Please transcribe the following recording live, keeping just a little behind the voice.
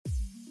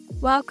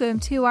Welcome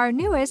to our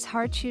newest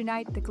Hearts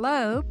Unite the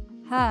Globe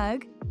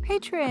Hug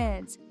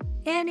patrons.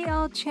 Annie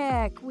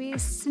Olchek, we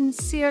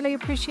sincerely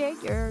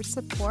appreciate your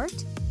support.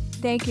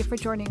 Thank you for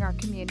joining our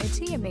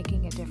community and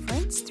making a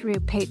difference through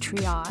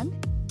Patreon.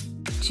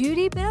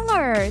 Judy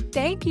Miller,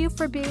 thank you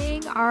for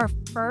being our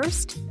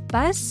first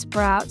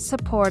Buzzsprout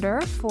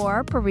supporter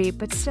for Bereaved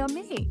But Still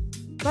Me.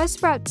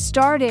 Buzzsprout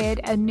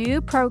started a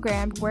new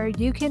program where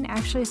you can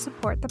actually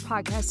support the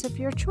podcast of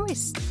your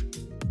choice.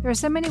 There are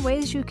so many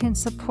ways you can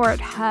support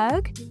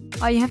HUG.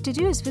 All you have to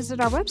do is visit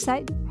our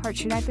website,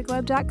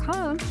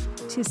 heartsunitetheglobe.com,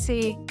 to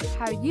see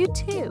how you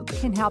too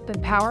can help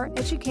empower,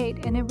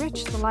 educate, and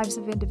enrich the lives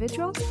of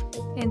individuals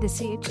in the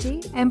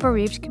CHD and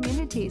bereaved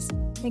communities.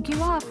 Thank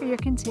you all for your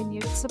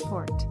continued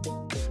support.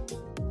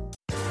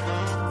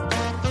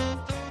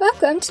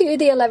 Welcome to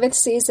the 11th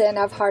season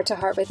of Heart to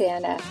Heart with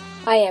Anna.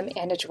 I am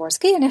Anna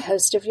Jaworski and a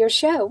host of your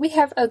show. We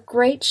have a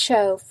great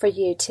show for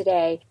you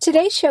today.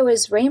 Today's show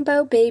is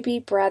Rainbow Baby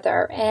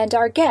Brother, and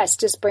our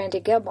guest is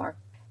Brandon Gilmore.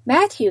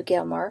 Matthew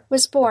Gilmore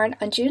was born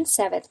on June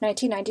 7,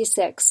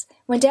 1996.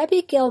 When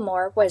Debbie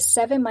Gilmore was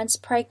 7 months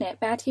pregnant,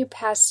 Matthew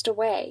passed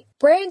away.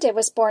 Brandon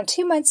was born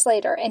 2 months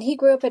later, and he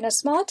grew up in a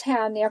small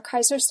town near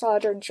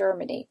Kaiserslautern,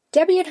 Germany.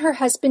 Debbie and her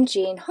husband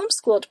Gene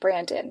homeschooled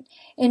Brandon.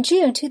 In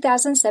June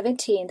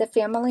 2017, the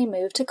family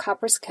moved to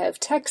Coppers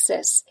Cove,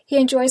 Texas. He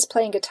enjoys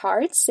playing guitar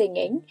and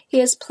singing. He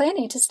is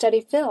planning to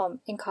study film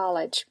in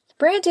college.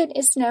 Brandon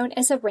is known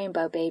as a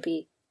rainbow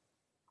baby.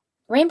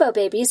 Rainbow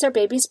babies are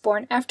babies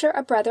born after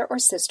a brother or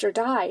sister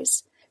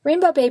dies.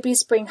 Rainbow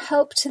babies bring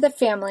hope to the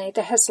family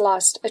that has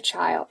lost a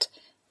child.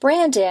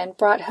 Brandon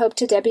brought hope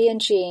to Debbie and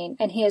Jean,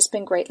 and he has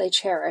been greatly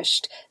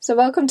cherished. So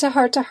welcome to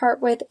Heart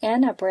with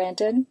Anna,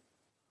 Brandon.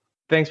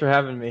 Thanks for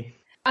having me.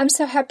 I'm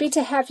so happy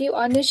to have you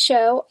on the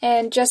show,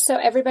 and just so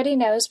everybody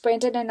knows,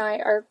 Brandon and I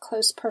are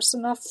close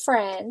personal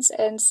friends,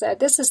 and so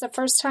this is the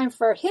first time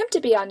for him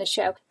to be on the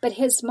show, but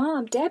his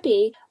mom,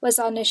 Debbie, was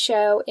on the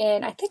show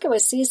in, I think it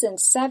was season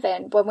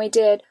 7, when we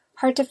did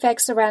Heart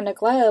Effects Around the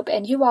Globe,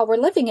 and you all were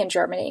living in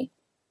Germany.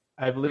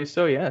 I believe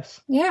so,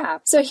 yes. Yeah,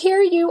 so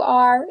here you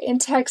are in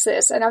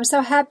Texas, and I'm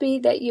so happy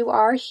that you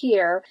are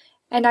here,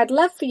 and I'd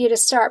love for you to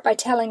start by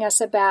telling us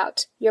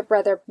about your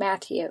brother,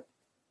 Matthew.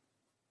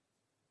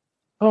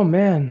 Oh,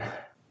 man.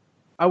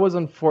 I was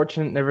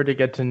unfortunate never to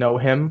get to know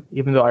him,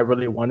 even though I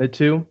really wanted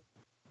to.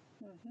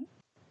 Mm-hmm.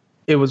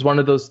 It was one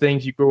of those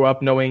things you grew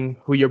up knowing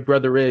who your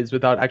brother is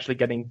without actually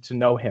getting to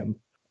know him.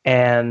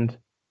 And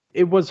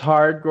it was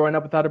hard growing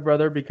up without a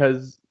brother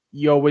because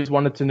you always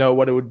wanted to know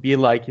what it would be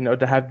like,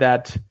 to have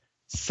that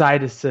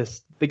side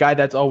assist, the guy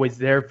that's always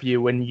there for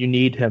you when you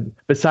need him.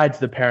 Besides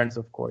the parents,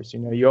 of course.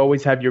 You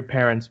always have your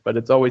parents, but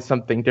it's always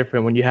something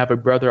different when you have a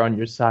brother on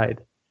your side.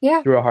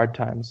 Yeah. Through a hard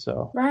time,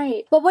 so.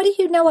 Right. Well, what do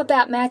you know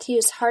about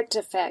Matthew's heart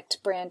defect,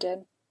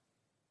 Brandon?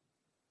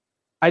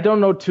 I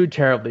don't know too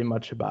terribly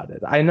much about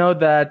it. I know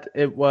that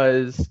it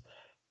was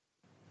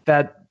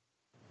that,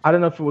 I don't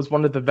know if it was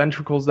one of the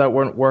ventricles that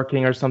weren't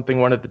working or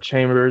something, one of the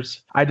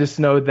chambers. I just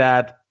know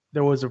that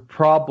there was a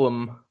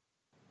problem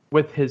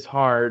with his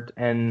heart,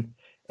 and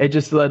it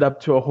just led up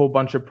to a whole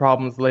bunch of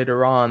problems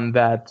later on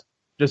that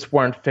just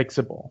weren't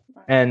fixable.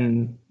 Right.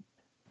 And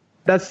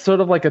that's sort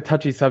of like a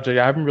touchy subject.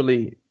 I haven't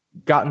really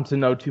gotten to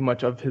know too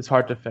much of his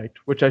heart defect,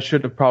 which I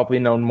should have probably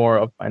known more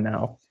of by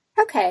now.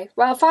 Okay,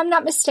 well, if I'm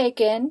not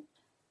mistaken,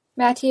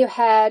 Matthew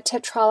had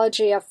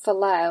tetralogy of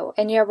Fallot,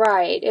 and you're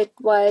right, it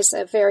was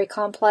a very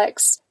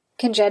complex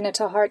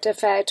congenital heart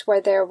defect where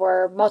there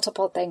were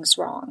multiple things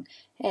wrong,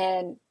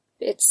 and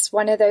it's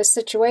one of those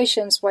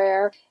situations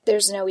where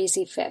there's no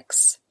easy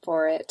fix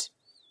for it.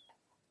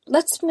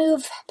 Let's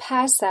move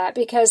past that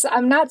because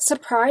I'm not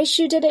surprised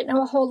you didn't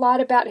know a whole lot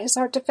about his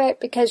heart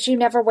defect because you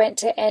never went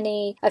to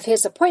any of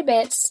his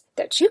appointments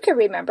that you can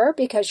remember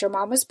because your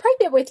mom was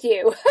pregnant with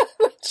you.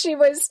 She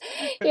was,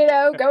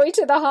 going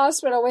to the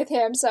hospital with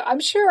him. So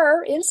I'm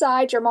sure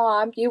inside your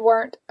mom, you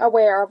weren't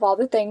aware of all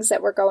the things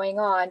that were going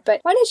on. But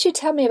why don't you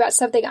tell me about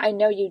something I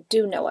know you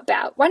do know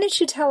about? Why don't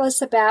you tell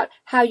us about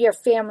how your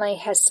family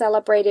has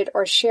celebrated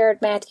or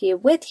shared Matthew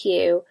with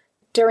you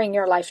during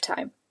your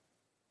lifetime?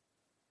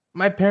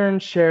 My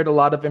parents shared a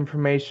lot of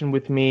information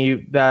with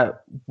me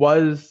that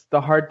was the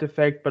heart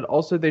defect, but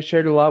also they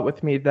shared a lot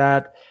with me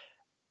that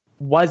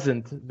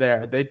wasn't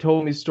there. They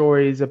told me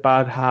stories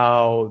about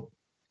how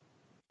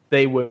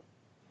they would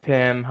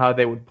him, how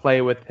they would play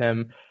with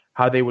him,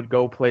 how they would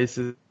go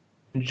places,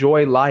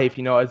 enjoy life,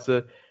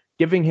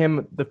 giving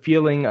him the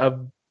feeling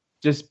of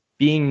just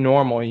being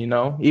normal,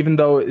 even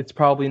though it's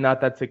probably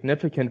not that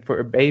significant for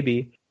a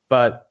baby.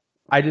 But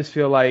I just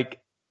feel like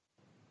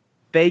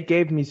they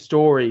gave me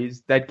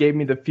stories that gave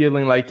me the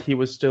feeling like he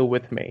was still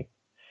with me.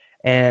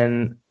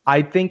 And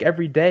I think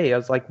every day I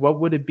was like, what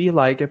would it be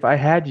like if I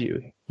had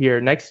you here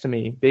next to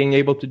me, being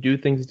able to do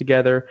things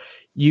together,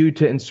 you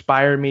to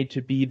inspire me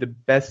to be the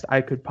best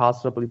I could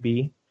possibly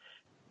be?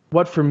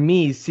 What for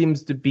me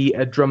seems to be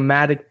a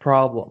dramatic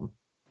problem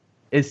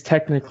is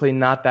technically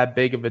not that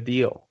big of a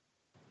deal.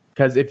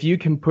 Because if you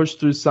can push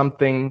through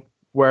something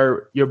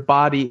where your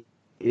body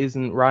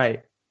isn't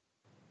right,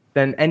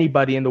 then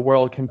anybody in the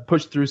world can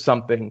push through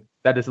something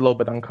that is a little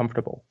bit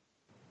uncomfortable.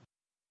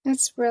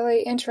 That's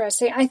really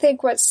interesting. I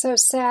think what's so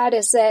sad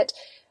is that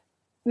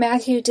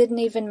Matthew didn't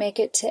even make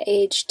it to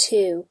age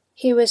 2.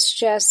 He was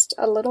just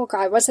a little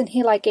guy. Wasn't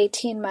he like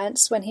 18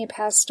 months when he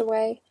passed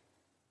away?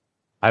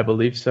 I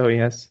believe so,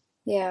 yes.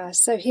 Yeah,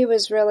 so he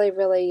was really,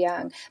 really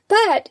young.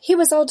 But he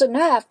was old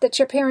enough that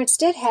your parents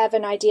did have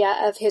an idea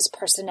of his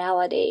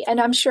personality. And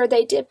I'm sure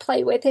they did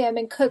play with him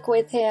and cook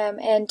with him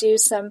and do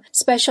some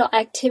special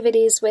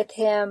activities with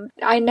him.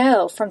 I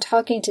know from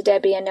talking to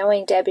Debbie and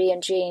knowing Debbie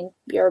and Jean,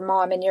 your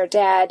mom and your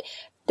dad,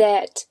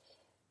 that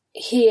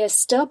he is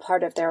still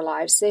part of their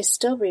lives. They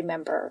still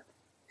remember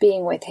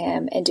being with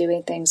him and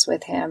doing things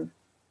with him.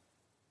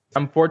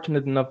 I'm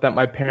fortunate enough that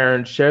my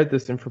parents shared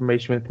this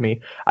information with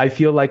me. I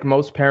feel like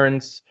most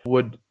parents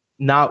would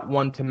not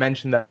want to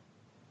mention that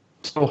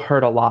it still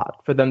hurt a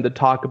lot for them to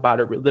talk about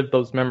it, relive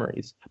those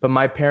memories. But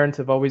my parents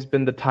have always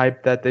been the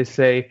type that they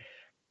say,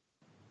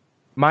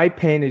 my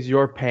pain is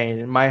your pain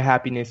and my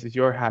happiness is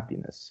your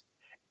happiness.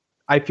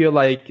 I feel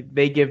like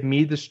they give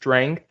me the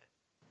strength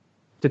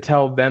to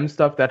tell them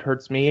stuff that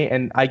hurts me,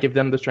 and I give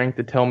them the strength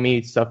to tell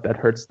me stuff that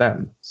hurts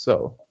them.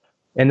 So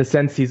in a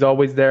sense, he's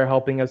always there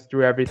helping us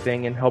through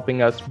everything and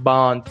helping us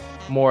bond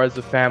more as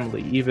a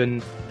family,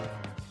 even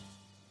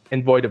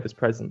in void of his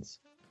presence.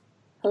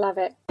 I love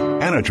it.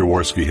 Anna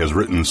Jaworski has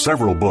written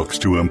several books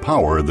to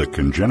empower the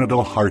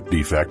congenital heart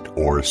defect,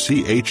 or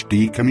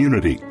CHD,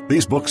 community.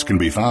 These books can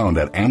be found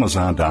at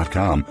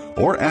Amazon.com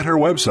or at her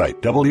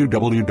website,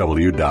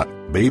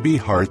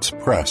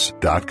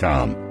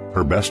 www.babyheartspress.com.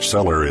 Her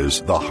bestseller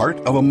is The Heart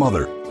of a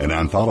Mother, an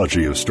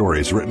anthology of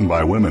stories written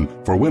by women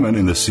for women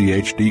in the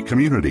CHD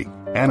community.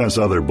 Anna's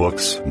other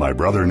books, My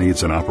Brother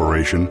Needs an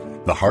Operation,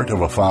 The Heart of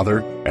a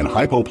Father, and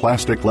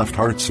Hypoplastic Left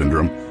Heart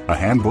Syndrome, a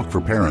handbook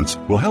for parents,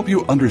 will help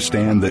you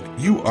understand that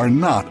you are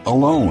not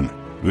alone.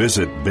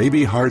 Visit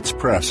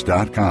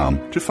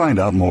babyheartspress.com to find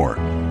out more.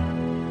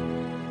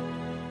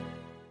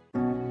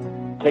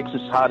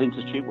 Texas Heart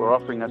Institute were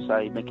offering us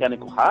a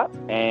mechanical heart,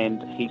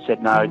 and he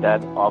said, no,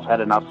 Dad, I've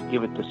had enough.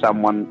 Give it to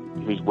someone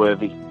who's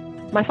worthy.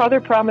 My father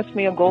promised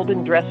me a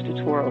golden dress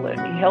to twirl in.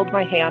 He held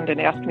my hand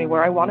and asked me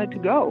where I wanted to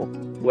go.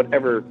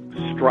 Whatever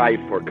strife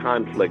or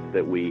conflict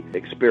that we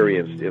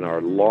experienced in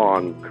our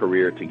long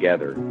career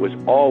together was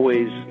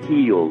always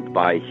healed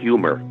by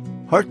humor.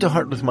 Heart to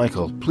Heart with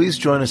Michael. Please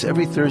join us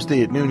every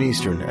Thursday at noon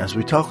Eastern as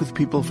we talk with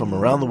people from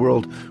around the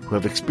world who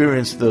have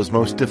experienced those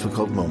most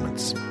difficult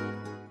moments.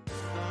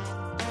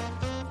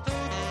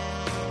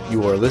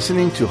 You are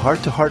listening to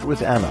Heart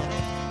with Anna.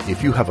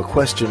 If you have a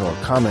question or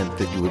comment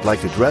that you would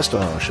like addressed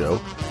on our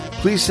show,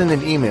 please send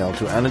an email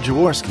to Anna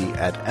Jaworski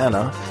at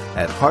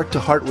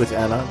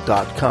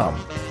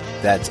anna@hearttoheartwithanna.com.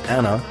 That's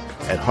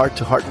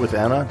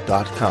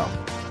anna@hearttoheartwithanna.com.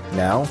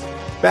 Now,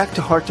 back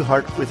to Heart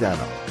with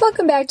Anna.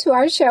 Welcome back to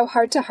our show,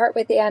 Heart to Heart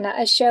with Anna,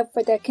 a show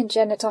for the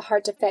congenital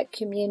heart defect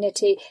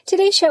community.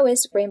 Today's show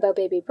is Rainbow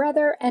Baby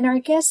Brother, and our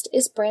guest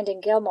is Brandon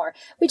Gilmore.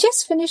 We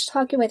just finished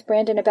talking with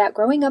Brandon about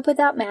growing up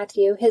without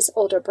Matthew, his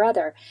older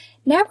brother.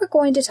 Now we're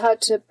going to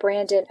talk to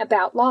Brandon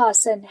about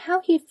loss and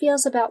how he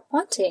feels about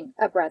wanting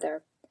a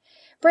brother.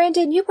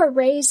 Brandon, you were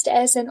raised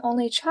as an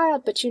only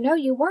child, but you know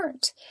you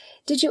weren't.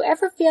 Did you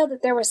ever feel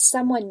that there was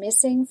someone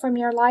missing from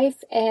your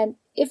life? And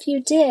if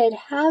you did,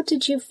 how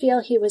did you feel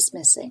he was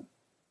missing?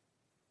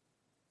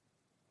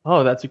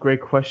 Oh, that's a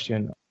great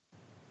question.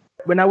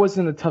 When I was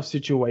in a tough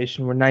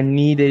situation, when I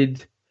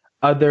needed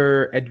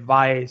other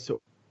advice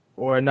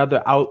or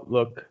another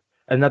outlook,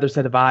 another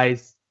set of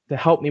eyes to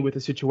help me with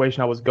the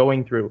situation I was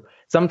going through,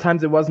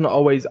 sometimes it wasn't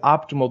always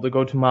optimal to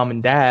go to mom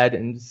and dad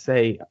and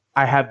say,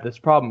 I have this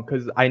problem,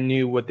 because I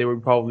knew what they were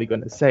probably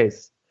going to say.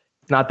 It's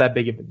not that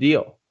big of a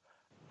deal.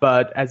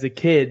 But as a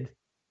kid,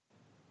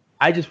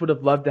 I just would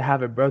have loved to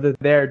have a brother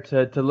there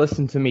to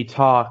listen to me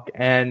talk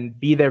and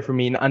be there for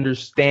me and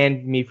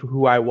understand me for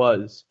who I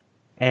was.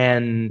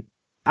 And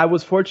I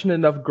was fortunate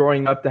enough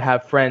growing up to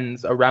have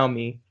friends around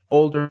me,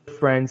 older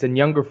friends and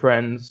younger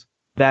friends,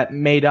 that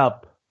made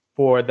up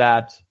for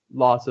that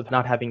loss of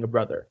not having a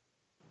brother.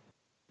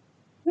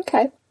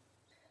 Okay.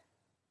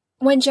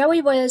 When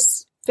Joey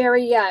was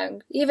very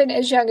young, even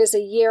as young as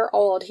a year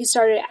old, he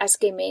started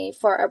asking me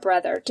for a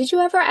brother. Did you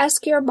ever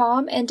ask your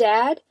mom and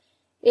dad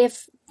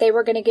if they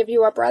were going to give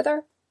you a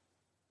brother?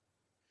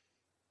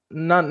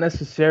 Not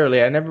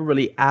necessarily. I never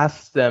really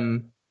asked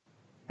them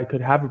if I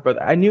could have a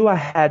brother. I knew I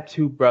had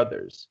two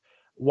brothers,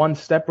 one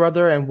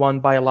stepbrother and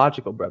one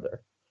biological brother.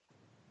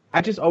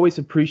 I just always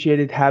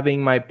appreciated having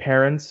my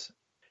parents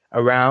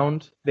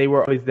around. They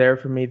were always there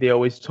for me. They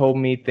always told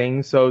me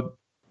things. So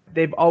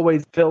they've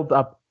always filled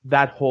up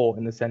that hole,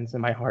 in a sense,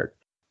 in my heart,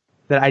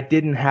 that I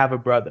didn't have a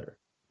brother.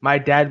 My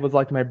dad was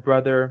like my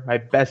brother, my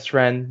best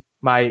friend,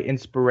 my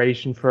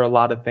inspiration for a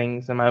lot of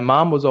things. And my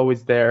mom was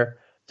always there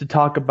to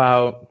talk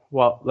about,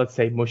 well, let's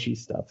say mushy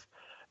stuff.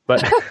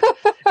 But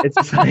it's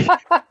just like,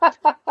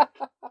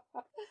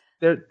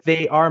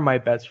 they are my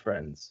best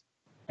friends.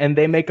 And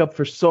they make up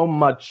for so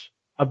much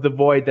of the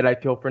void that I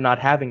feel for not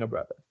having a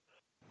brother.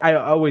 I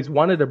always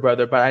wanted a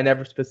brother, but I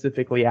never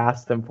specifically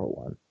asked them for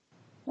one.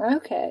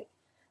 Okay.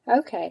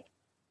 Okay.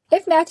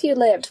 If Matthew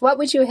lived, what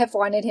would you have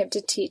wanted him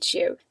to teach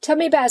you? Tell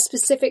me about a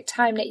specific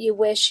time that you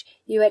wish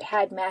you had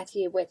had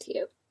Matthew with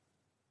you.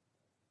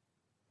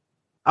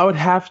 I would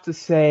have to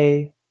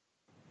say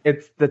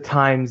it's the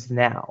times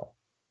now.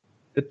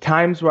 The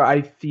times where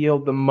I feel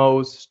the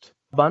most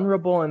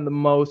vulnerable and the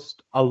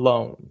most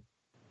alone.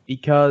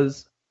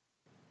 Because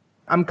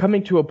I'm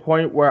coming to a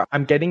point where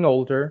I'm getting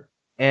older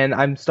and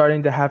I'm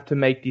starting to have to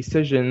make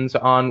decisions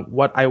on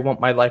what I want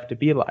my life to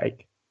be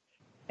like.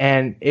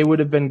 And it would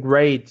have been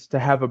great to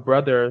have a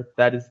brother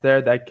that is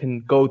there that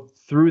can go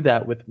through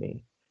that with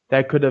me,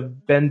 that could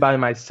have been by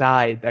my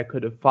side, that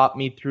could have fought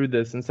me through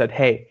this and said,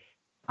 hey,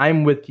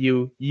 I'm with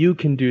you. You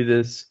can do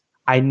this.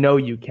 I know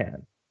you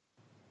can.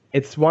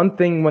 It's one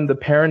thing when the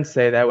parents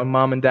say that, when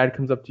mom and dad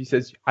comes up to you and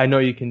says, I know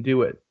you can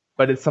do it.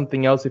 But it's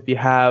something else if you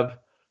have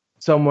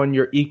someone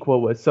you're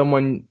equal with,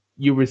 someone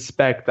you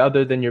respect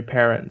other than your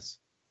parents,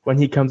 when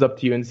he comes up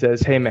to you and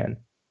says, hey, man,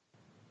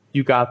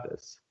 you got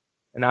this.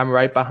 And I'm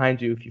right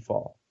behind you if you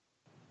fall.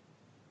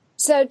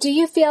 So do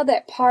you feel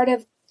that part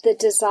of the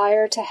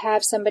desire to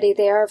have somebody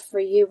there for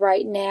you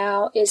right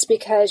now is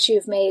because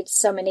you've made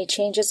so many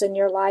changes in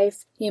your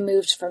life? You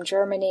moved from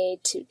Germany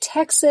to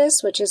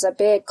Texas, which is a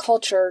big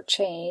culture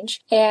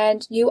change,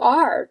 and you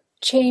are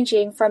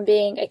changing from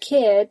being a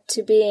kid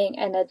to being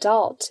an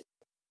adult.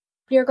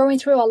 You're going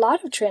through a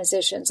lot of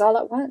transitions all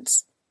at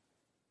once.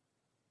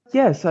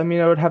 Yes, I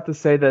mean, I would have to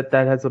say that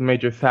that has a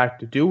major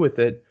fact to do with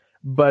it,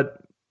 but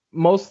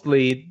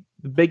mostly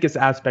the biggest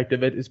aspect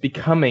of it is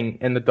becoming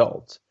an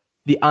adult.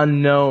 The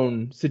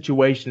unknown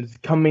situations,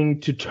 coming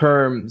to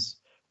terms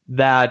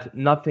that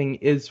nothing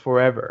is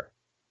forever.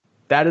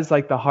 That is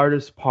like the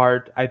hardest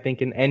part, I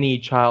think, in any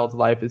child's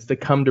life, is to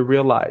come to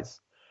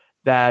realize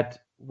that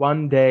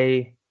one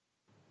day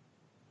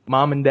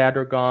mom and dad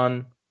are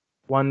gone.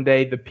 One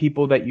day the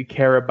people that you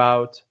care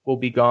about will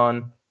be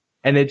gone.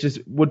 And it just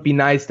would be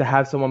nice to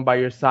have someone by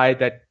your side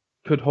that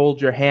could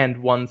hold your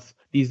hand once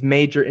these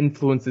major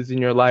influences in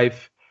your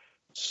life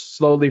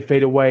slowly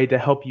fade away, to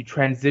help you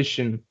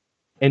transition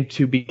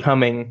into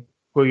becoming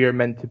who you're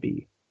meant to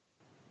be.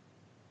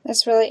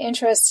 It's really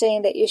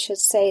interesting that you should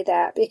say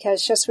that,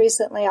 because just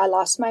recently I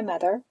lost my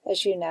mother,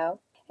 as you know,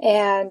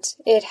 and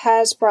it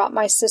has brought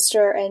my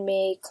sister and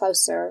me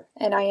closer.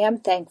 And I am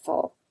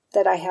thankful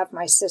that I have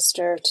my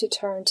sister to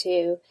turn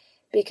to,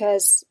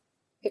 because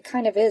it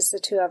kind of is the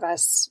two of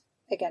us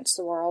against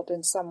the world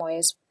in some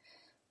ways.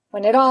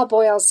 When it all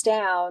boils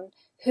down,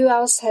 who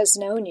else has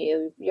known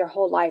you your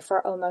whole life,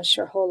 or almost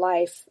your whole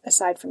life,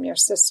 aside from your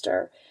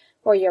sister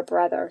or your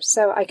brother?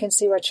 So I can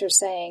see what you're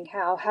saying,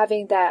 how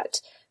having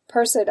that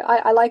person,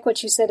 I like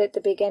what you said at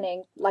the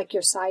beginning, like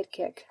your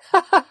sidekick.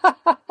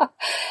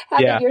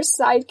 Having your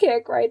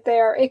sidekick right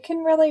there, it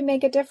can really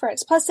make a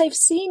difference. Plus, they've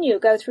seen you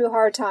go through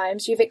hard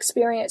times. You've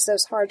experienced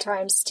those hard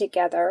times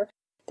together.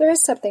 There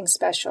is something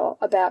special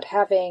about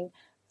having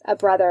a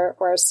brother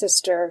or a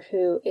sister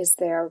who is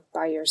there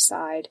by your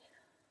side.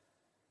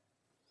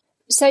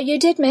 So you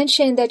did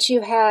mention that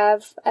you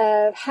have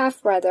a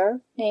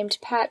half-brother named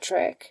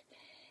Patrick.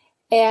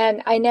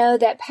 And I know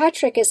that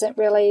Patrick isn't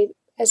really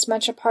as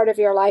much a part of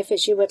your life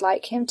as you would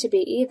like him to be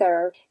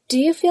either. Do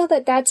you feel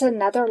that that's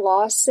another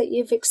loss that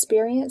you've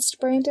experienced,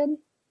 Brandon?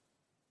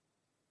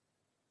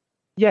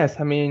 Yes,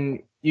 I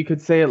mean, you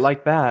could say it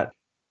like that.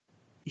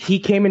 He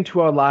came into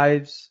our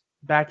lives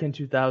back in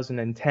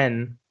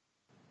 2010,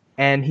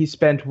 and he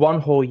spent one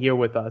whole year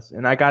with us.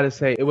 And I gotta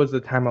say, it was the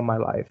time of my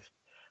life.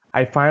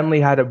 I finally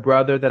had a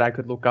brother that I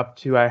could look up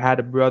to. I had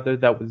a brother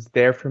that was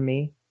there for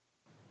me.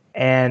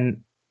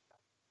 And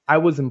I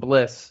was in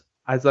bliss.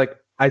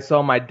 I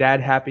saw my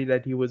dad happy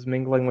that he was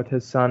mingling with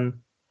his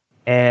son.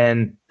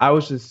 And I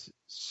was just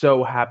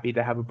so happy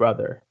to have a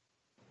brother.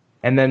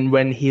 And then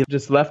when he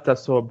just left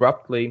us so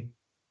abruptly,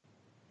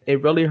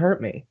 it really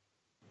hurt me,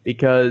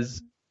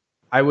 because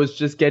I was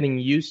just getting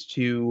used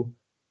to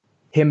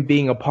him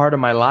being a part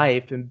of my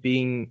life and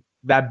being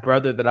that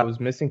brother that I was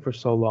missing for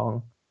so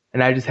long.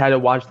 And I just had to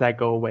watch that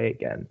go away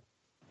again.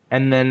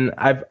 And then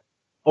I've,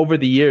 over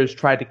the years,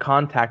 tried to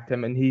contact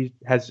him, and he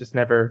has just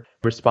never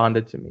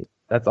responded to me.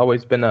 That's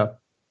always been a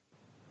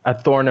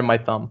thorn in my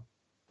thumb.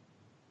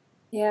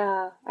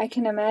 Yeah, I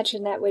can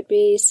imagine that would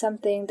be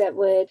something that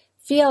would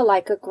feel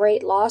like a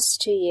great loss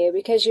to you,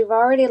 because you've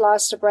already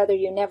lost a brother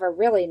you never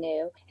really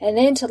knew. And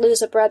then to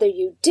lose a brother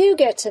you do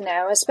get to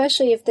know,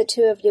 especially if the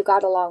two of you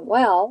got along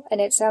well,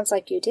 and it sounds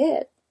like you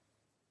did.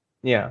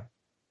 Yeah.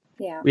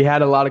 Yeah. We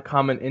had a lot of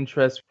common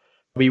interests.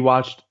 We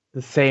watched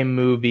the same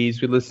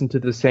movies. We listened to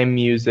the same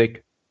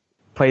music,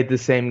 played the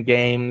same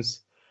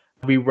games.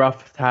 We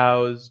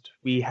roughhoused.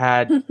 We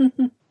had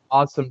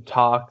awesome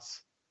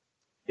talks.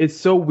 It's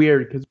so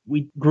weird because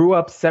we grew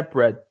up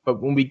separate,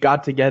 but when we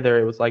got together,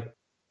 it was like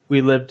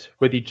we lived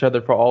with each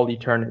other for all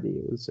eternity.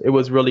 It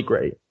was really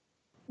great.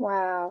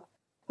 Wow.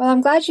 Well,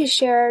 I'm glad you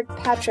shared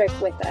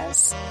Patrick with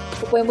us.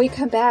 When we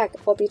come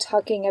back, we'll be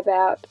talking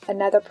about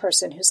another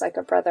person who's like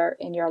a brother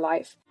in your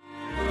life.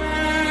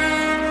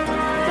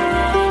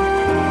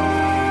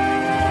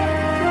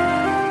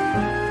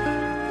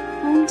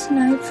 On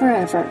tonight Night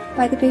Forever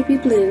by the Baby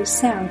Blue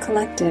Sound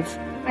Collective.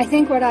 I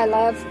think what I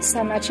love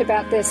so much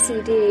about this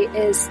CD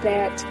is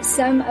that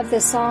some of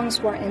the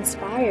songs were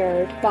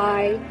inspired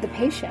by the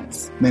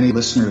patients. Many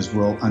listeners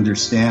will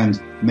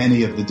understand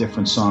many of the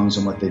different songs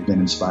and what they've been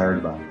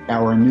inspired by.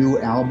 Our new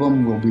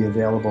album will be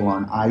available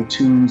on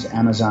iTunes,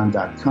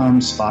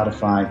 Amazon.com,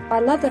 Spotify. I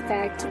love the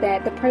fact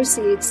that the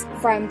proceeds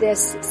from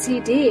this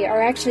CD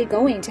are actually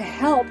going to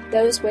help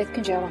those with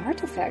congenital heart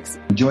defects.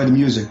 Enjoy the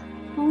music.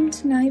 Home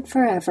Tonight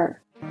Forever.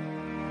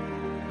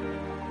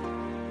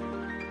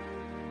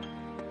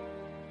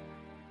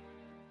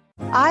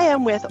 I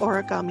am with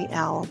Origami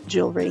Owl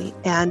Jewelry,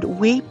 and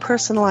we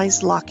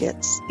personalize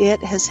lockets.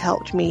 It has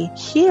helped me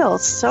heal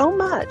so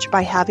much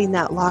by having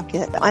that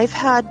locket. I've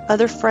had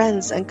other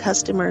friends and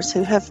customers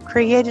who have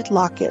created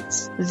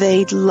lockets.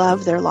 They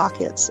love their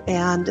lockets,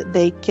 and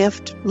they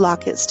gift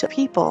lockets to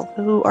people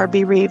who are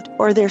bereaved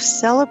or they're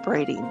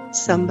celebrating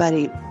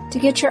somebody. To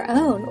get your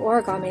own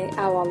Origami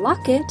Owl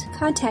locket,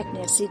 contact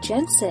Nancy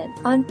Jensen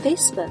on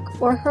Facebook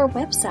or her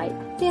website,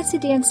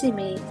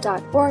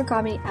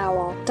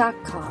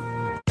 nancydanceme.origamiowl.com.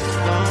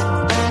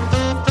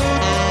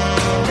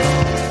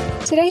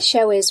 Today's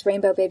show is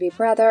Rainbow Baby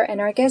Brother,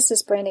 and our guest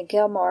is Brandon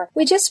Gilmore.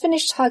 We just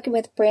finished talking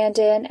with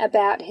Brandon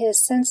about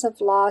his sense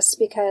of loss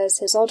because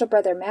his older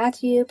brother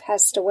Matthew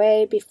passed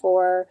away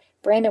before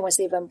Brandon was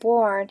even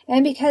born,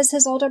 and because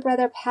his older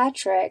brother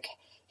Patrick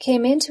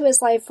came into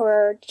his life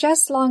for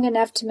just long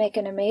enough to make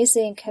an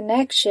amazing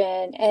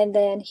connection, and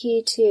then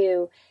he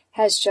too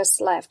has just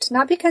left.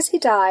 Not because he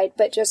died,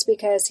 but just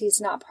because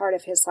he's not part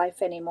of his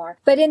life anymore.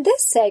 But in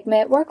this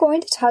segment, we're going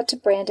to talk to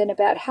Brandon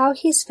about how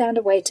he's found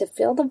a way to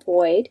fill the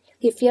void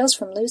he feels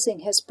from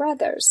losing his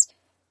brothers.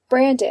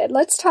 Brandon,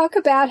 let's talk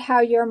about how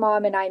your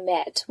mom and I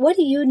met. What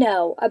do you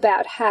know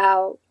about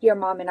how your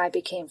mom and I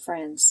became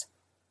friends?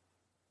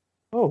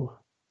 Oh,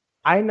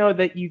 I know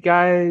that you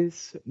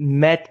guys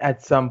met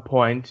at some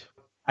point.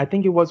 I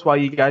think it was while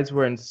you guys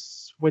were in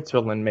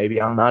Switzerland,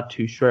 maybe. I'm not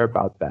too sure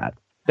about that.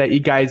 That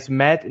you guys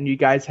met and you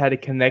guys had a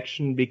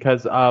connection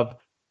because of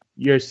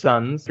your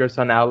son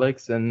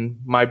Alex and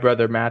my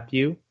brother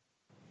Matthew.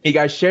 You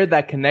guys shared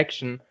that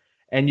connection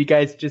and you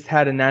guys just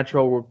had a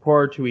natural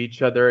rapport to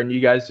each other and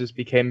you guys just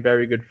became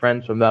very good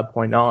friends from that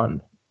point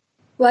on.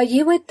 Well,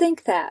 you would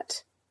think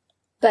that,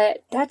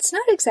 but that's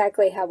not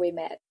exactly how we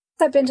met.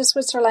 I've been to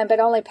Switzerland, but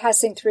only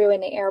passing through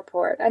in the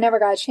airport. I never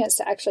got a chance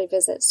to actually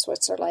visit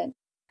Switzerland.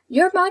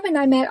 Your mom and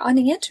I met on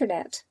the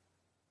internet.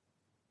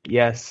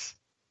 Yes.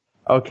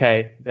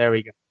 Okay, there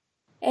we go.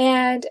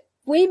 And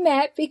we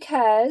met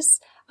because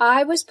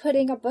I was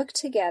putting a book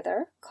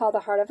together called The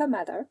Heart of a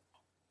Mother,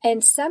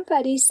 and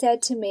somebody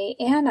said to me,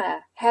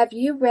 Anna, have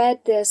you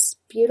read this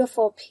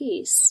beautiful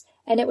piece?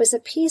 And it was a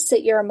piece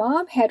that your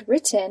mom had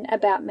written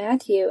about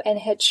Matthew and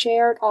had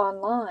shared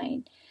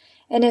online.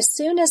 And as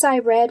soon as I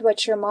read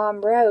what your mom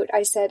wrote,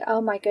 I said,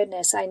 oh my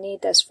goodness, I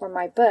need this for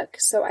my book.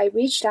 So I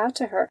reached out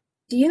to her.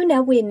 Do you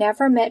know we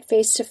never met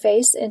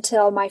face-to-face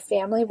until my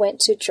family went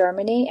to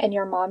Germany and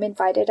your mom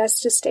invited us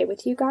to stay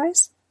with you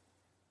guys?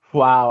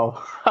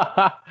 Wow.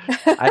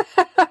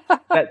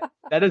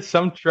 That is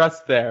some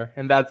trust there,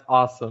 and that's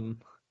awesome.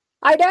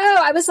 I know.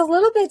 I was a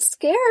little bit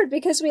scared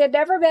because we had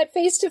never met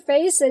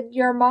face-to-face and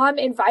your mom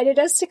invited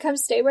us to come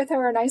stay with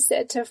her. And I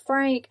said to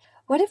Frank,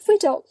 what if we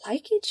don't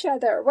like each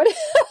other? What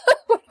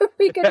are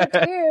we going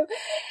to do?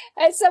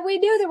 And so we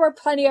knew there were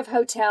plenty of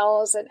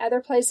hotels and other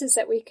places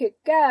that we could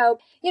go.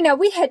 You know,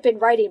 we had been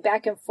writing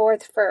back and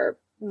forth for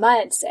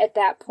months at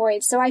that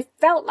point, so I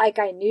felt like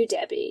I knew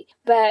Debbie.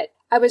 But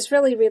I was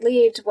really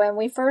relieved when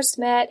we first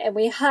met and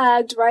we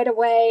hugged right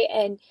away,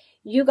 and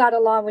you got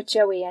along with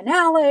Joey and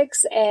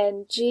Alex,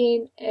 and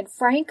Jean and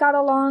Frank got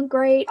along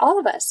great. All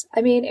of us.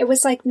 I mean, it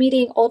was like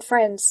meeting old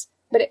friends,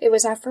 but it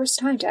was our first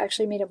time to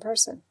actually meet in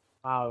person.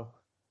 Wow.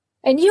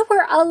 And you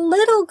were a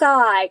little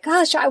guy.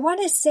 Gosh, I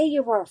want to say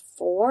you were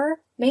 4,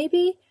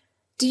 maybe.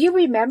 Do you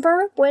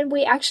remember when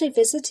we actually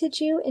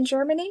visited you in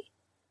Germany?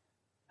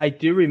 I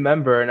do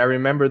remember, and I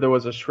remember there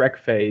was a Shrek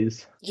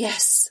phase.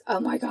 Yes. Oh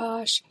my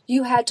gosh.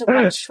 You had to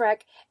watch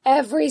Shrek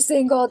every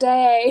single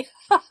day.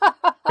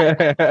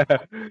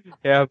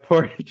 Yeah,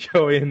 poor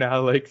Joey and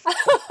Alex.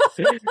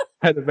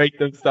 Had to make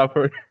them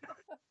suffer.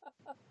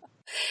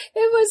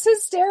 It was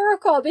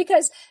hysterical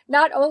because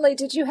not only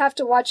did you have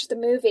to watch the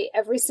movie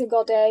every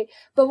single day,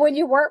 but when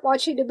you weren't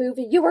watching the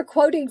movie, you were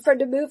quoting from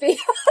the movie.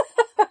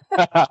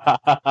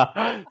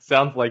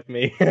 Sounds like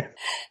me.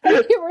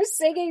 And you were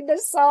singing the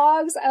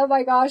songs. Oh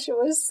my gosh, it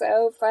was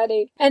so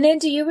funny. And then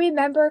do you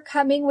remember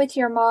coming with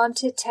your mom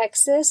to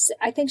Texas?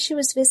 I think she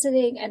was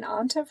visiting an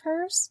aunt of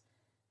hers.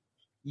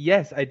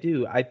 Yes, I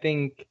do. I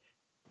think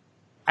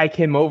I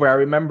came over. I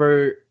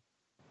remember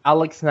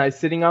Alex and I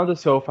sitting on the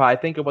sofa. I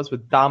think it was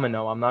with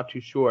Domino. I'm not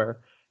too sure.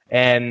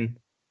 And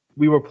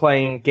we were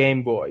playing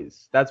Game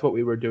Boys. That's what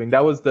we were doing.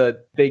 That was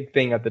the big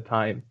thing at the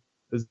time.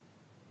 It was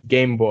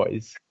Game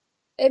Boys.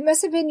 It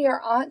must have been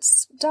your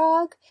aunt's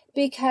dog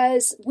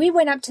because we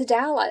went up to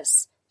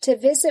Dallas to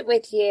visit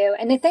with you.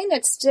 And the thing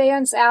that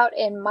stands out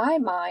in my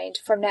mind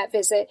from that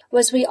visit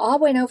was we all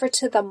went over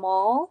to the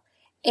mall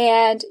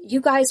And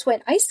you guys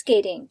went ice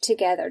skating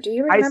together. Do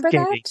you remember Ice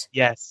skating, that?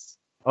 yes.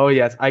 Oh,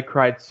 yes. I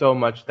cried so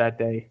much that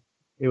day.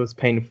 It was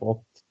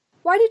painful.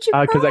 Why did you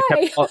cry? Because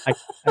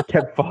I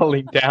kept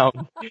falling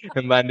down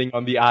and landing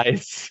on the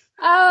ice.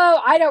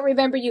 Oh, I don't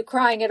remember you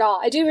crying at all.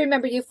 I do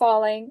remember you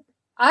falling.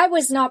 I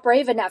was not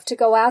brave enough to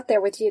go out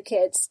there with you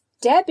kids.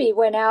 Debbie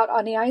went out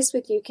on the ice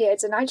with you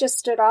kids, and I just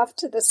stood off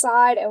to the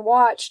side and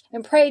watched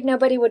and prayed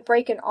nobody would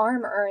break an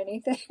arm or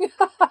anything.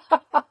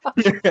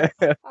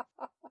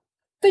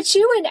 But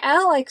you and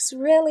Alex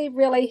really,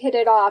 really hit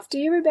it off. Do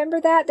you remember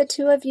that? The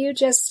two of you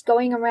just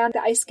going around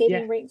the ice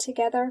skating rink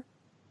together?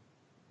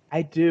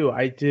 I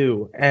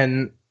do.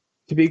 And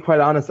to be quite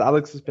honest,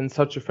 Alex has been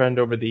such a friend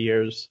over the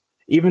years.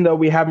 Even though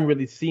we haven't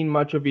really seen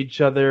much of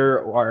each other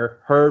or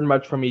heard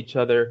much from each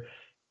other,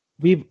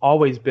 we've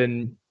always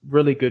been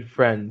really good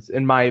friends,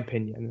 in my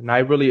opinion. And I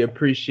really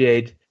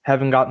appreciate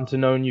having gotten to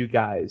know you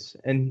guys.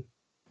 And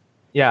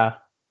yeah.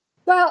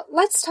 Well,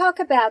 let's talk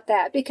about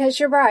that, because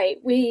you're right.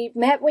 We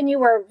met when you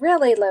were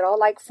really little,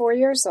 like 4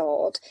 years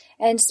old,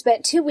 and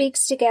spent 2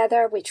 weeks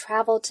together. We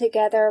traveled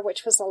together,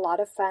 which was a lot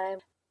of fun.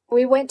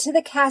 We went to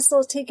the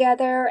castle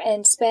together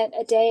and spent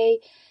a day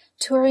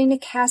touring the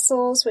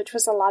castles, which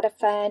was a lot of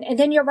fun. And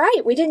then you're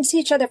right, we didn't see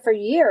each other for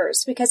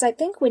years, because I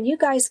think when you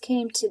guys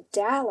came to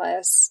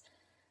Dallas,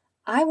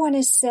 I want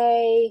to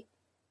say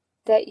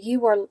that you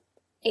were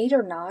 8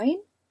 or 9.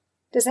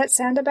 Does that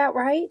sound about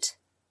right?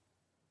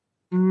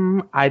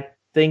 I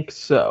think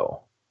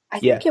so. I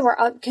think you were,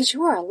 because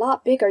you were a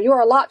lot bigger. You were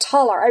a lot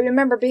taller. I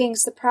remember being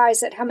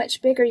surprised at how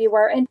much bigger you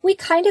were. And we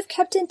kind of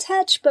kept in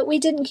touch, but we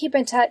didn't keep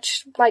in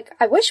touch like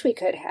I wish we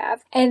could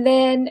have. And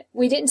then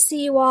we didn't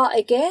see you all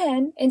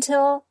again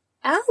until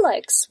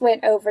Alex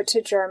went over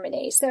to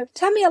Germany. So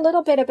tell me a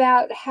little bit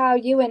about how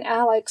you and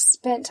Alex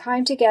spent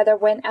time together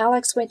when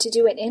Alex went to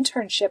do an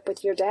internship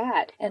with your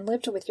dad and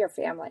lived with your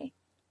family.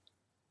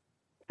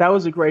 That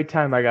was a great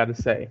time, I gotta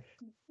say.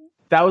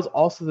 That was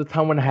also the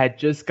time when I had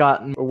just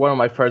gotten one of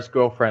my first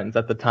girlfriends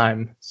at the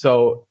time.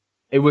 So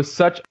it was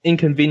such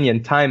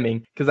inconvenient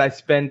timing because I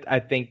spent,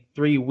 I think,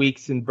 3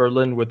 weeks in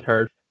Berlin with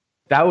her.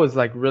 That was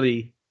like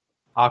really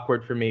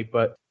awkward for me,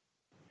 but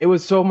it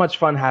was so much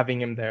fun having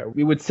him there.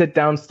 We would sit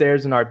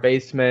downstairs in our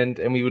basement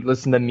and we would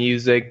listen to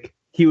music.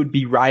 He would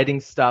be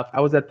writing stuff.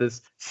 I was at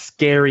this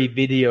scary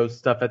video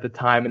stuff at the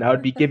time, and I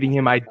would be giving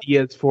him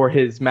ideas for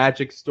his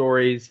magic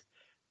stories.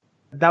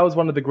 That was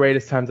one of the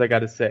greatest times, I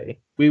gotta say.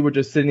 We were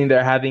just sitting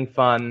there having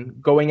fun,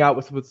 going out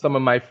with some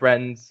of my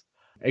friends,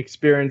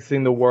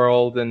 experiencing the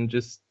world, and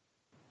just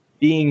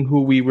being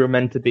who we were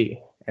meant to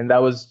be. And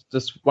that was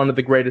just one of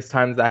the greatest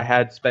times I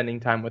had spending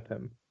time with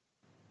him.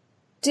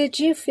 Did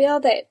you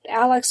feel that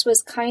Alex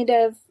was kind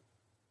of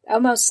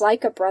almost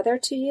like a brother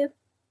to you?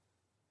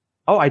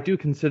 Oh, I do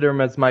consider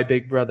him as my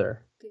big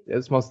brother.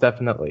 Yes, most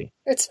definitely.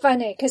 It's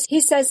funny because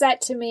he says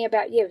that to me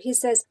about you. He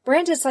says,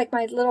 Brandon's like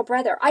my little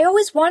brother. I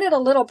always wanted a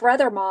little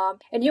brother, Mom,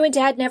 and you and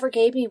Dad never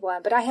gave me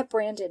one, but I have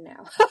Brandon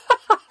now.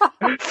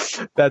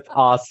 That's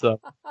awesome.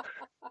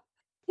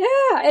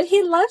 Yeah, and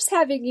he loves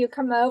having you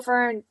come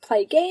over and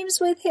play games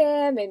with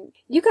him, and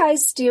you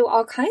guys do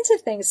all kinds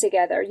of things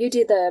together. You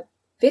do the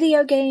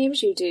video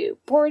games, you do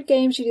board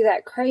games, you do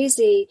that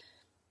crazy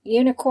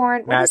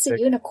unicorn. What is the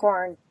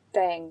unicorn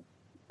thing?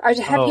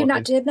 Have you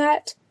not did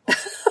that?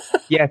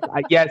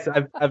 Yes,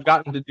 I've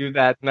gotten to do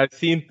that, and I've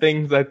seen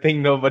things I think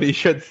nobody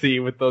should see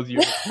with those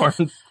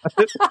unicorns.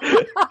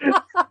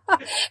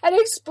 And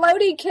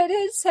exploding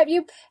kittens. Have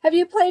you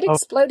played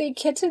exploding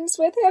kittens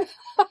with him?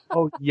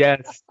 Oh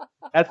yes,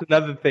 that's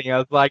another thing. I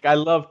was like, I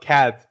love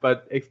cats,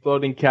 but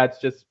exploding cats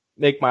just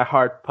make my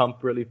heart pump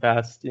really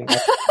fast. You know,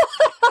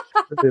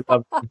 really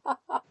love them.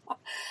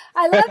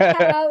 I love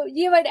how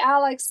you and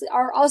Alex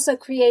are also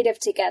creative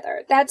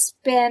together. That's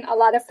been a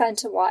lot of fun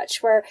to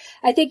watch, where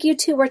I think you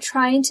two were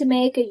trying to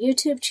make a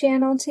YouTube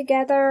channel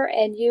together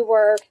and you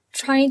were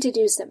trying to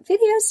do some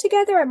videos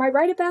together. Am I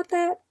right about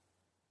that?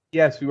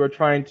 Yes, we were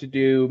trying to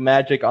do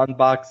magic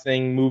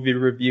unboxing, movie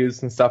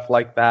reviews, and stuff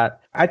like that.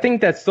 I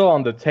think that's still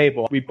on the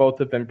table. We both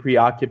have been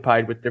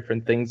preoccupied with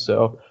different things,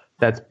 so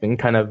that's been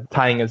kind of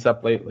tying us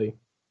up lately.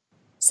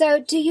 So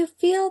do you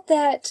feel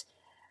that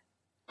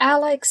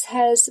Alex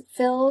has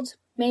filled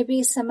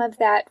maybe some of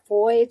that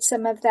void,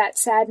 some of that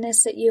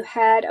sadness that you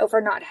had over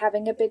not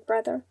having a big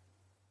brother?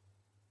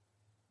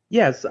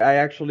 Yes, I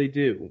actually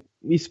do.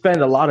 We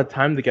spend a lot of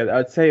time together.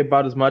 I'd say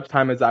about as much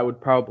time as I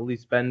would probably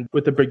spend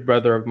with a big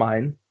brother of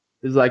mine.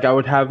 It's like I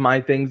would have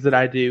my things that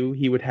I do.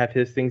 He would have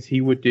his things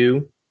he would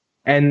do.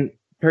 And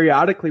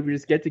periodically we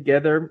just get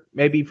together,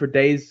 maybe for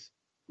days,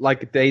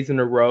 like days in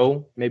a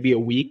row, maybe a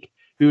week.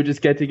 We would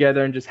just get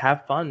together and just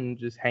have fun and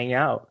just hang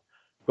out.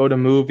 Go to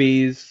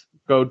movies,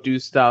 go do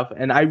stuff.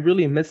 And I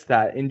really miss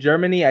that. In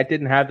Germany, I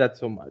didn't have that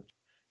so much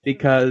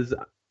because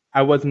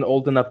I wasn't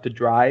old enough to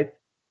drive.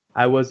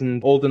 I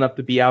wasn't old enough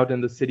to be out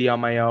in the city on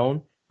my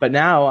own. But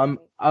now I'm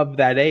of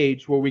that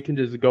age where we can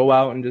just go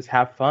out and just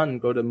have fun,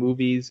 go to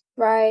movies.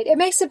 Right. It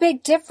makes a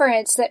big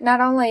difference that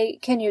not only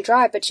can you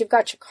drive, but you've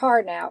got your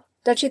car now.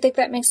 Don't you think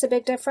that makes a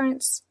big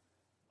difference?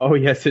 Oh,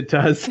 yes, it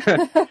does.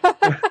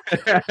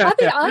 I'll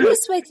be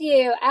honest with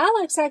you.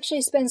 Alex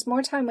actually spends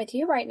more time with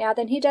you right now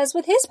than he does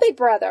with his big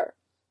brother.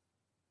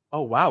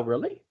 Oh, wow,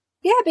 really?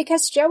 Yeah,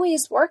 because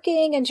Joey's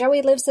working and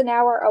Joey lives an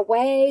hour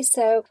away,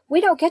 so we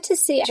don't get to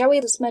see Joey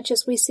as much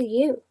as we see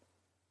you.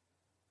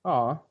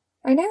 Aw.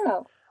 I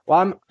know. Well,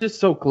 I'm just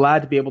so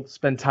glad to be able to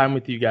spend time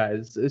with you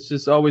guys. It's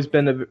just always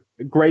been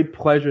a great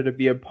pleasure to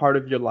be a part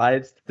of your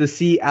lives, to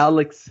see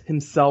Alex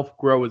himself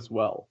grow as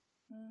well.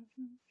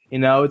 Mm-hmm. You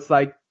know, it's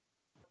like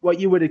what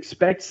you would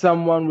expect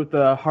someone with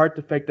a heart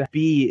defect to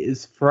be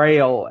is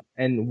frail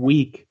and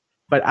weak.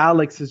 But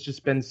Alex has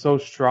just been so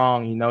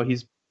strong. You know,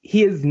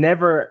 he has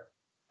never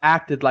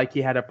acted like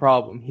he had a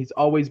problem. He's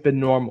always been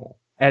normal.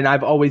 And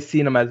I've always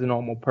seen him as a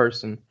normal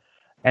person.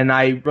 And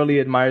I really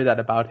admire that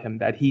about him,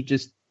 that he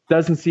just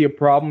doesn't see a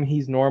problem.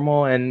 He's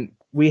normal, and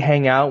we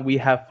hang out, we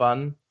have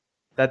fun.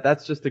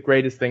 That's just the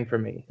greatest thing for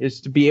me,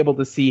 is to be able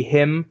to see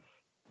him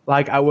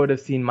like I would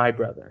have seen my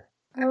brother.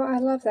 Oh, I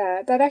love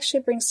that. That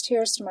actually brings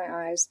tears to my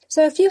eyes.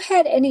 So if you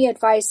had any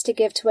advice to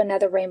give to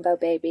another rainbow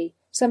baby,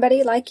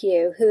 somebody like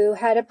you who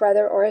had a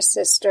brother or a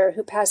sister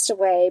who passed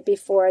away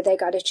before they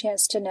got a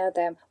chance to know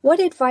them,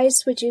 what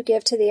advice would you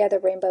give to the other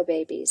rainbow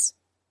babies?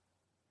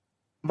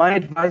 My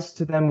advice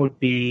to them would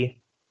be,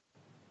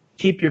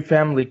 keep your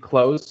family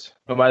close,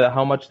 no matter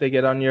how much they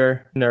get on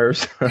your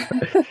nerves.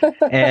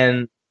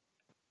 And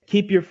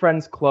keep your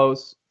friends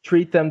close.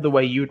 Treat them the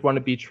way you'd want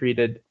to be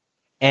treated.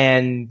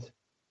 And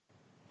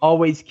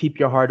always keep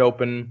your heart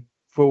open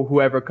for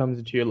whoever comes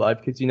into your life,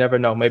 because you never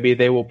know. Maybe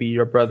they will be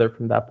your brother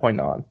from that point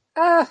on.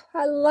 Ah,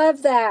 I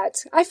love that.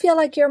 I feel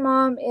like your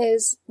mom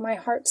is my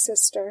heart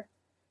sister.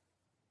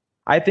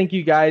 I think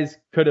you guys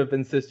could have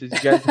been sisters. You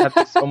guys have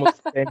this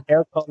almost the same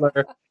hair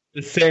color,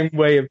 the same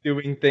way of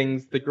doing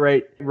things, the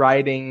great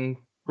writing,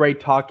 great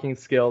talking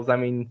skills. I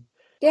mean,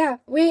 yeah,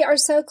 we are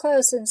so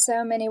close in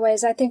so many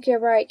ways. I think you're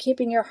right.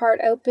 Keeping your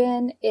heart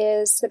open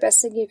is the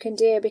best thing you can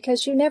do,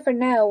 because you never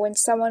know when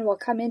someone will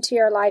come into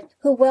your life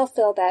who will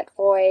fill that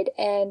void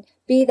and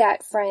be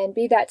that friend,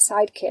 be that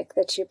sidekick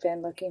that you've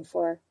been looking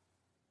for.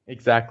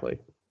 Exactly.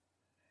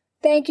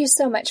 Thank you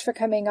so much for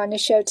coming on the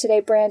show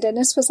today, Brandon.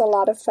 This was a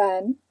lot of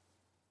fun.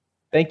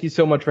 Thank you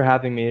so much for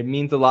having me. It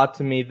means a lot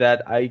to me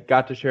that I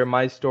got to share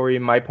my story,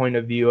 my point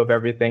of view of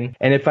everything.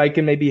 And if I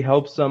can maybe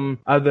help some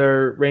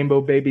other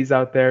rainbow babies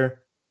out there,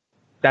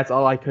 that's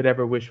all I could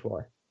ever wish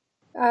for.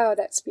 Oh,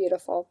 that's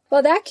beautiful.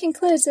 Well, that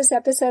concludes this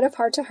episode of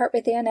Heart to Heart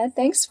with Anna.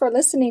 Thanks for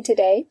listening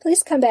today.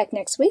 Please come back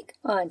next week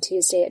on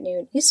Tuesday at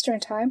noon Eastern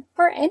Time,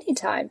 or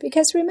anytime,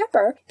 because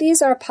remember,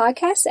 these are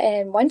podcasts,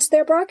 and once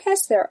they're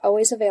broadcast, they're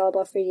always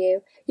available for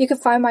you. You can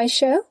find my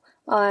show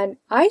on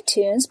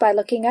iTunes by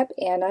looking up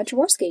Anna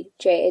Jaworski,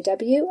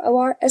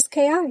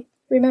 Jaworski.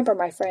 Remember,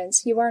 my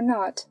friends, you are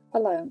not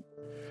alone.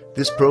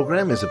 This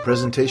program is a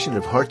presentation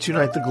of Hearts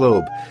Unite the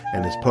Globe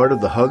and is part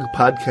of the Hug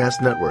Podcast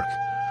Network.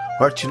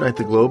 Hearts Unite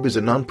the Globe is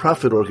a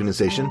non-profit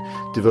organization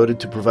devoted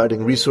to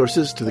providing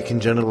resources to the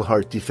congenital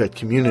heart defect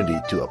community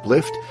to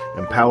uplift,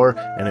 empower,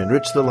 and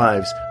enrich the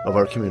lives of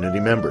our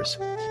community members.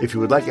 If you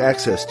would like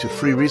access to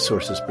free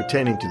resources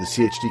pertaining to the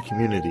CHD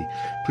community,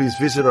 please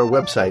visit our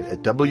website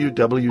at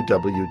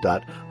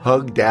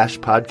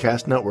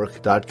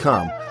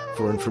www.hug-podcastnetwork.com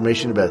for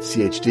information about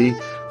CHD,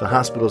 the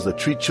hospitals that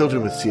treat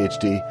children with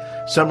CHD,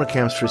 summer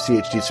camps for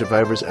CHD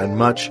survivors, and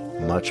much,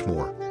 much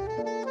more.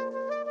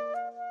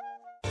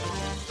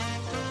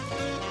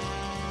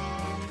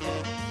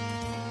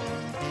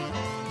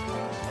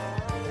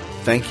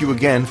 Thank you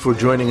again for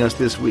joining us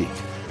this week.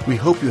 We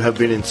hope you have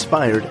been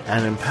inspired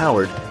and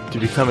empowered to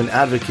become an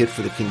advocate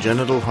for the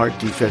congenital heart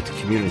defect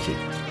community.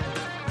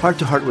 Heart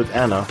to Heart with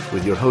Anna,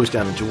 with your host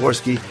Anna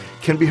Jaworski,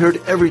 can be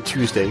heard every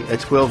Tuesday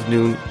at 12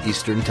 noon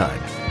Eastern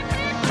Time.